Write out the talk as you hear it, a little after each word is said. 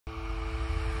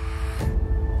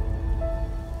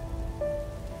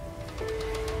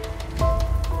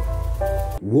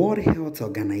World Health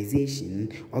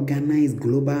Organization organized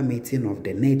global meeting of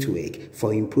the network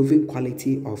for improving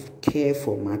quality of care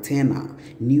for maternal,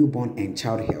 newborn and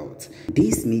child health.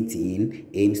 This meeting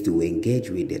aims to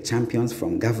engage with the champions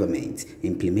from government,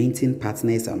 implementing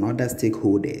partners and other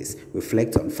stakeholders,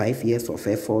 reflect on 5 years of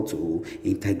effort to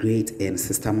integrate and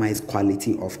systemize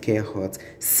quality of care health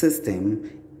system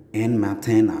and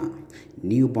maternal,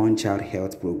 newborn child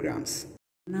health programs.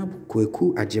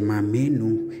 W.H.O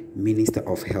Ajimamenu, Minister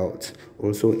of Health,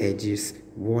 also urges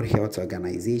World Health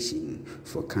Organization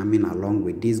for coming along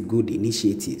with these good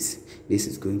initiatives. This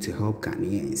is going to help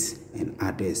Ghanaians and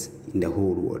others in the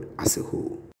whole world as a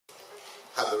whole.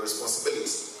 Have the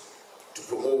responsibility to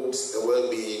promote the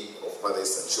well-being of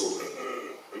mothers and children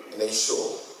and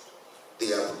ensure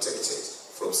they are protected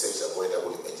from such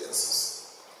avoidable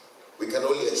emergencies. We can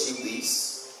only achieve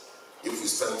this if we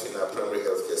strengthen our primary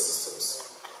healthcare systems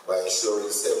by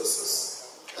ensuring services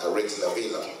are readily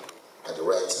available at the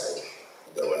right time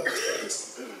and the right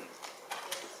place.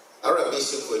 Our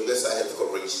ambition for universal health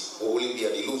coverage will only be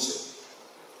an illusion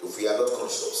if we are not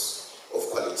conscious of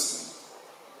quality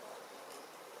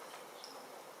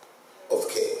of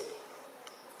care.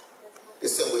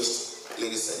 Distinguished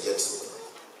ladies and gentlemen,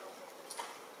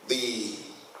 the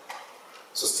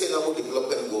Sustainable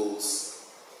Development Goals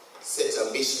set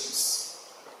ambitions,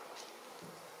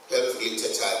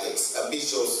 health-related targets,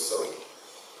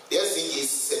 the SDGs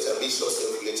set ambitious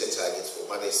health-related targets for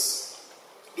mothers,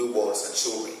 newborns and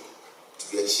children to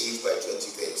be achieved by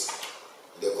 2030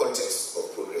 in the context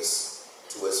of progress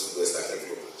towards universal health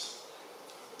coverage.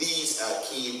 These are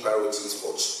key priorities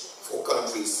for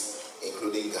countries,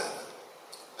 including Ghana,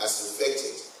 as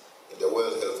reflected in the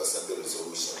World Health Assembly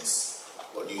resolutions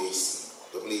on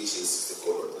W.H.O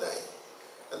 64.9.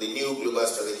 and the new Global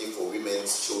Strategy for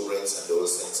Women's, Children's and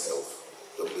Adolescents' Health,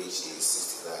 W.H.O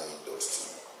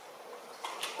 69.2.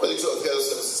 Quality of health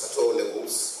services at all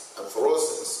levels and for all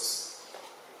services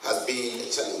has been a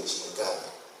challenge in Ghana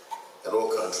and all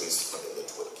countries on the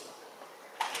network.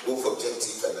 Both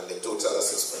objective and anecdotal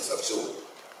assessments have shown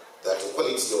that the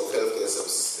quality of healthcare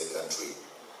services in the country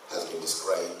has been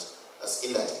described as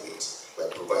inadequate by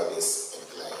providers and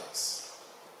clients.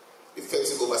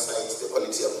 Effective oversight of the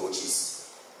quality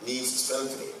approaches needs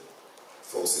strengthening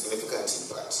for significant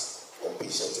impact on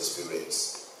patient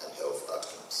experience and health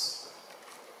outcomes.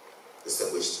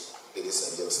 Distinguished ladies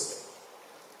and gentlemen,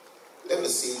 let me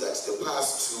say that the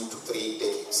past 2 to 3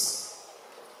 decades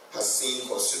has seen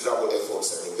considerable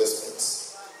efforts and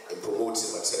investments in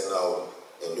promoting maternal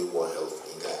and newborn health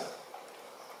in Ghana.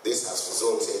 This has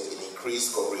resulted in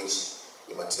increased coverage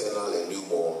in maternal and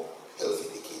newborn health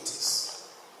indicators.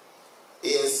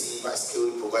 ANC by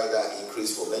skilled provider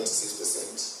increased from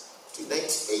 96% to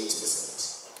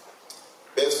 98%.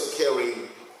 Births occurring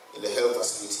in the health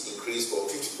facility increased from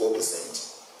 54%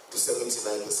 to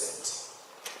 79%.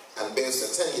 And births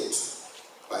attended to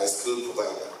by a skilled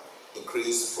provider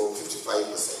increased from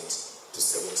 55% to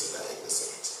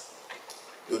 79%.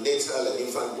 Neonatal and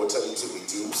infant mortality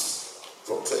reduced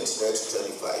from 29 to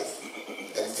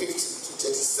 25 and 50 to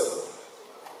 37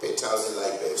 per 1,000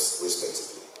 live births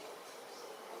respectively.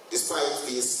 Despite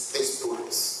this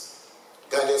progress,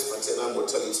 Ghana's maternal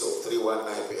mortality of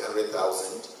 319 per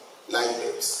 100,000 live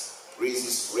births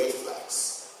raises red flags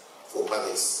for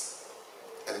mothers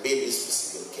and babies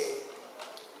receiving care.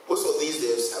 Most of these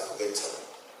deaths are preventable,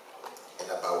 and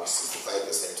about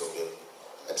 65% of them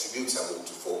attributable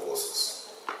to 4 causes: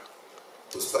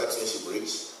 postpartum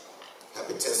hemorrhage,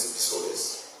 hypertensive disorders,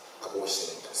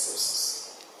 abortion, and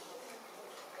sepsis.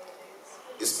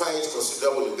 Despite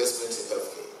considerable investment in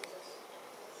healthcare,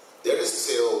 there is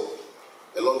still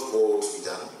a lot more to be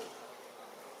done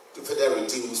to further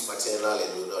reduce maternal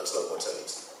and neonatal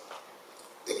mortality.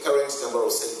 The current number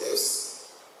of sick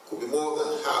deaths could be more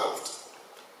than halved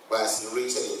by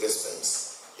accelerated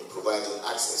investments in providing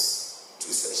access to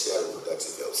essential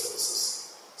reproductive health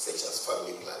services, such as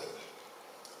family planning,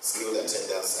 skilled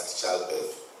attendance at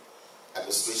childbirth,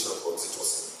 administration of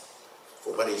oxytocin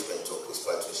for management of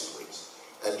postpartum hemorrhage,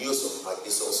 and use of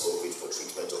magnesium sulfate for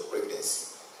treatment of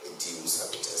pregnancy induced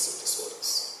hypertensive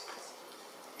disorders.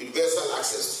 Universal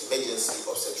access to emergency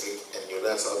obstetric and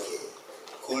neonatal care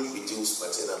could reduce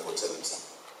maternal mortality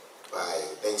by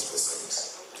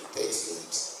 90% to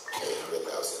 38 per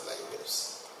 100,000 live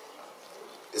births.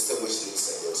 Distinguished ladies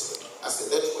and gentlemen, as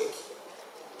a network,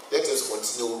 let us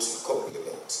continue to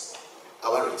complement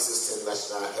our existing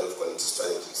national health quality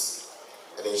strategies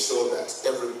and ensure that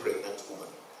every pregnant woman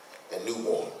and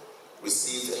newborn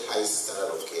receives the highest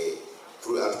standard of care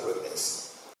throughout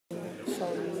pregnancy.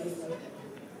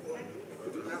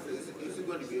 Is it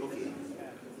going to be okay?